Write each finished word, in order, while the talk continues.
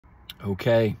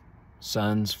Okay,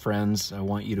 sons, friends, I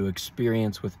want you to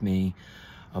experience with me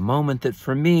a moment that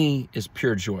for me is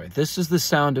pure joy. This is the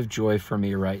sound of joy for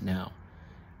me right now.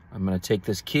 I'm going to take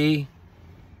this key,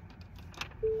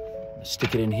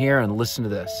 stick it in here, and listen to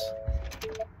this.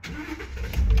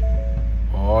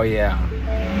 Oh, yeah.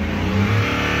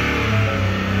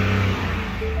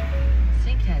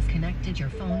 Sync has connected your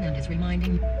phone and is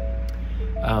reminding you.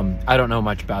 I don't know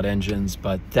much about engines,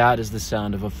 but that is the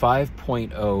sound of a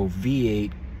 5.0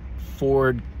 V8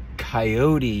 Ford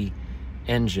Coyote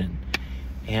engine.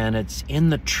 And it's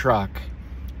in the truck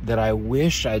that I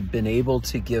wish I'd been able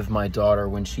to give my daughter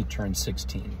when she turned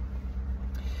 16.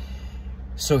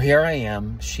 So here I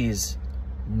am. She's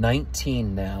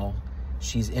 19 now.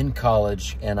 She's in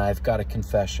college, and I've got a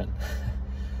confession.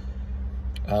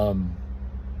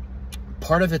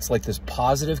 Part of it's like this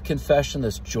positive confession,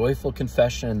 this joyful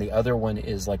confession, and the other one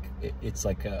is like, it's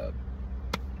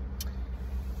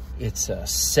a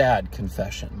sad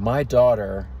confession. My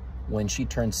daughter, when she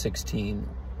turned 16,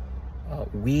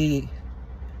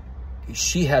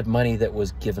 she had money that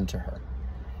was given to her,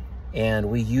 and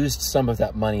we used some of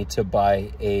that money to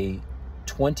buy a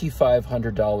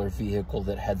 $2,500 vehicle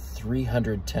that had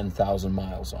 310,000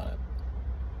 miles on it.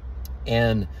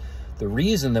 And the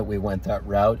reason that we went that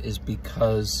route is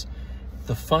because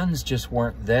the funds just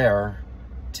weren't there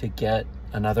to get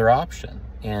another option.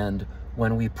 And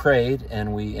when we prayed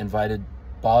and we invited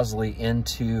Bosley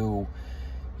into,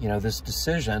 this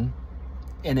decision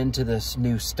and into this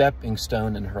new stepping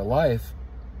stone in her life,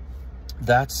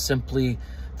 that's simply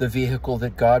the vehicle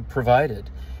that God provided.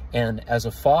 And as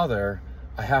a father,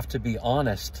 I have to be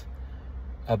honest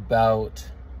about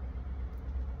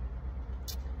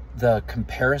the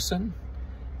comparison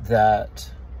that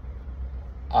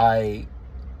I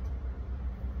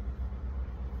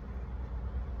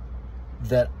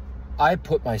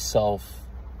put myself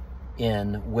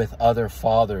in with other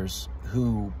fathers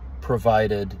who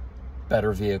provided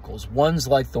better vehicles. One's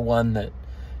like the one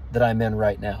that I'm in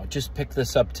right now. Just picked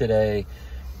this up today.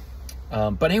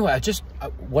 But anyway,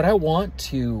 what I want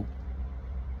to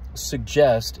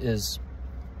suggest is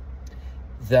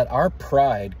that our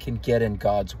pride can get in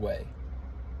God's way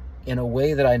in a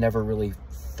way that I never really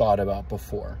thought about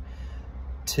before.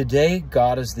 Today,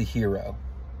 God is the hero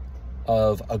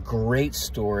of a great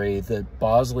story that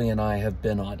Bosley and I have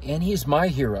been on, and he's my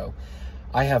hero.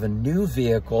 I have a new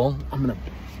vehicle.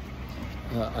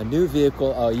 A new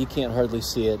vehicle. Oh, you can't hardly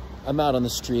see it. I'm out on the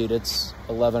street. It's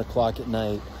 11 o'clock at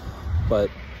night,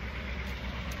 but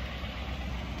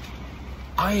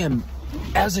I am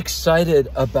as excited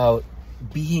about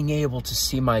being able to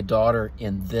see my daughter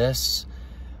in this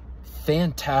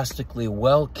fantastically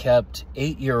well-kept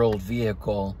 8-year-old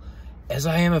vehicle as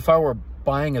I am if I were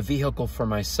buying a vehicle for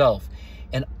myself.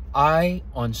 And I,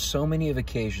 on so many of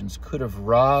occasions, could have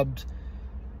robbed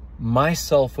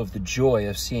myself of the joy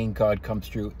of seeing God come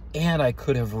through, and I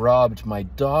could have robbed my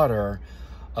daughter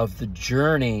of the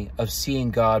journey of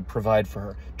seeing God provide for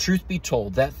her. Truth be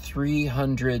told, that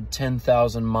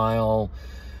 310,000 mile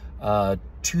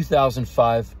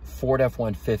 2005 Ford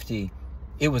F-150,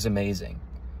 it was amazing.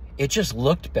 It just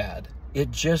looked bad.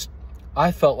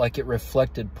 I felt like it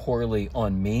reflected poorly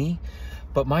on me,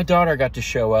 but my daughter got to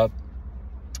show up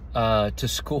to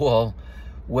school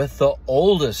with the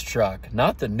oldest truck,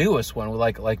 not the newest one,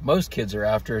 like most kids are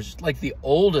after. It's like the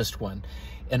oldest one.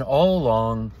 And all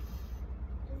along,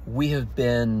 we have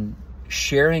been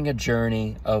sharing a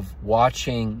journey of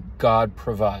watching God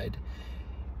provide.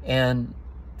 And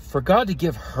for God to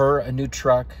give her a new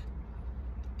truck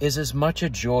is as much a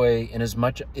joy and as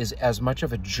much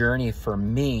of a journey for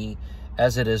me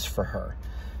as it is for her.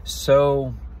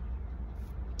 So,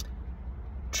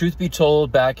 truth be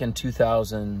told, back in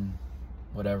 2000,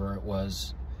 whatever it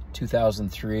was,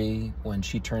 2003, when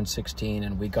she turned 16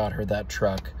 and we got her that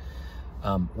truck,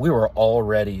 we were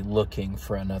already looking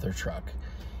for another truck.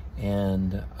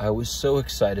 And I was so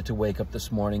excited to wake up this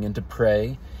morning and to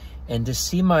pray and to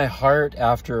see my heart,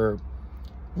 after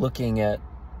looking at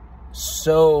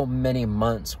so many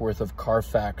months worth of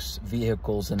Carfax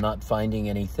vehicles and not finding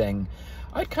anything,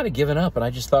 I'd kind of given up. And I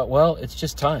just thought, well, it's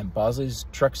just time. Bosley's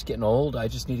truck's getting old. I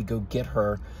just need to go get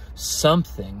her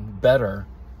something better.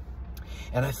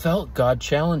 And I felt God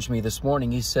challenge me this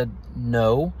morning. He said,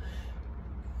 no,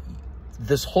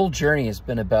 this whole journey has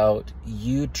been about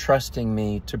you trusting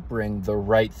me to bring the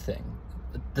right thing,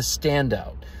 the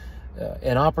standout,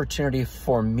 an opportunity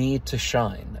for me to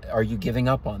shine. Are you giving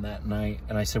up on that? And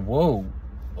I said, whoa,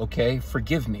 okay,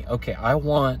 forgive me. Okay, I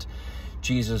want,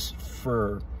 Jesus,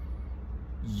 for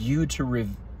you to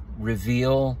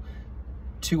reveal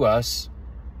to us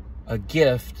a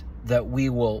gift that we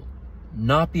will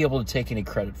not be able to take any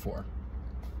credit for.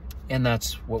 And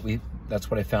that's what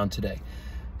I found today.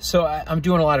 So I'm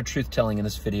doing a lot of truth telling in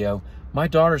this video. My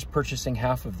daughter's purchasing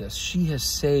half of this. She has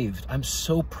saved. I'm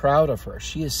so proud of her.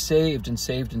 She has saved and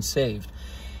saved and saved.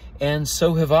 And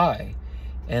so have I.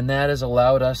 And that has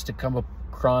allowed us to come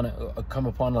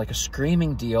upon like a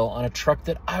screaming deal on a truck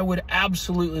that I would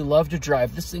absolutely love to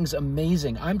drive. This thing's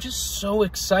amazing. I'm just so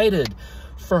excited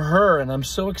for her, and I'm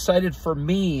so excited for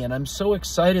me, and I'm so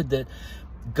excited that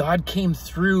God came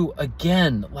through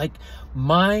again. Like,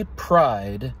 my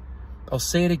pride, I'll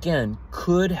say it again,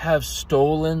 could have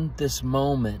stolen this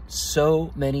moment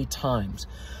so many times.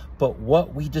 But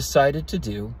what we decided to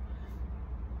do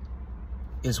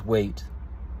is wait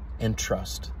and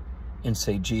trust and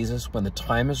say, Jesus, when the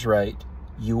time is right,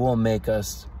 you will make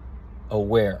us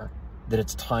aware that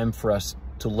it's time for us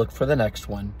to look for the next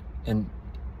one, and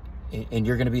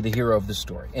you're going to be the hero of the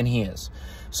story. And he is.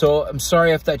 So I'm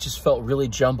sorry if that just felt really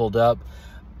jumbled up,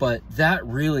 but that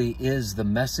really is the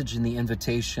message and the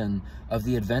invitation of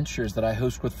the adventures that I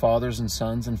host with fathers and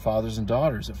sons and fathers and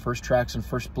daughters at First Tracks and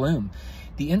First Bloom.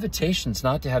 The invitation is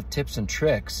not to have tips and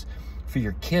tricks for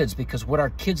your kids, because what our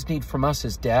kids need from us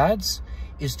as dads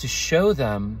is to show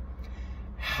them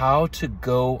how to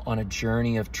go on a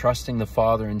journey of trusting the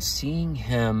Father and seeing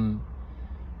him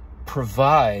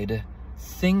provide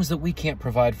things that we can't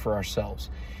provide for ourselves.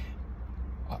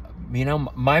 You know,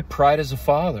 my pride as a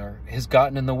father has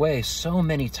gotten in the way so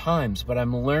many times, but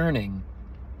I'm learning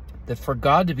that for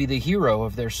God to be the hero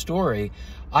of their story,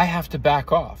 I have to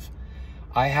back off.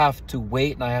 I have to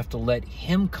wait, and I have to let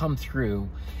him come through.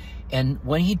 And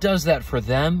when he does that for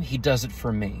them, he does it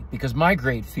for me. Because my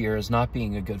great fear is not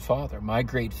being a good father. My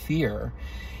great fear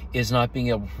is not being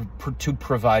able to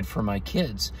provide for my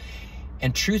kids.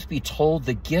 And truth be told,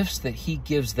 the gifts that he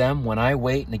gives them when I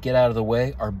wait and to get out of the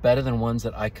way are better than ones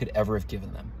that I could ever have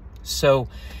given them. So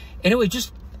anyway,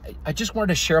 I just wanted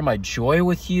to share my joy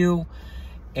with you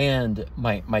and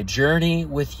my journey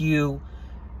with you,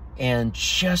 and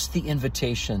just the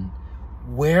invitation.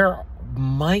 Where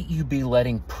might you be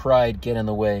letting pride get in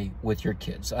the way with your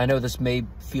kids? I know this may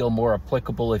feel more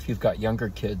applicable if you've got younger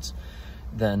kids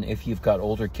than if you've got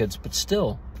older kids, but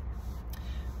still,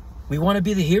 we want to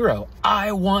be the hero.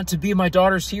 I want to be my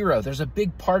daughter's hero. There's a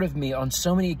big part of me on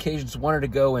so many occasions wanted to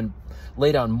go and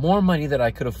lay down more money that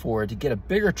I could afford to get a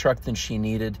bigger truck than she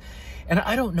needed. And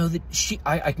I don't know that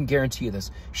I can guarantee you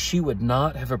this, she would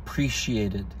not have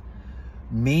appreciated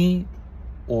me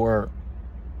or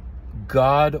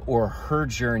God or her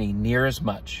journey near as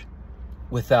much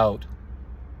without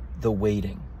the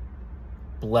waiting.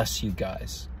 Bless you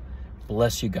guys.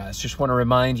 Bless you guys. Just want to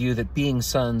remind you that being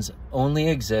sons only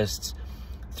exists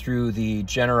through the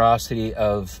generosity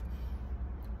of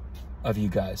you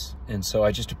guys. And so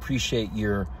I just appreciate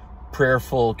your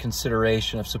prayerful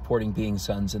consideration of supporting Being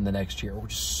Sons in the next year. We're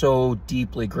just so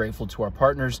deeply grateful to our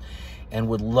partners, and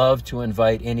would love to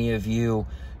invite any of you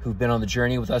who've been on the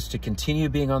journey with us to continue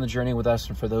being on the journey with us.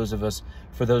 And for those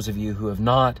of you who have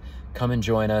not, come and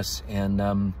join us,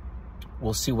 and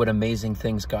we'll see what amazing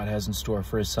things God has in store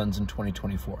for his sons in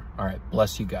 2024. All right,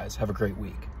 bless you guys. Have a great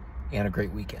week and a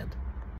great weekend.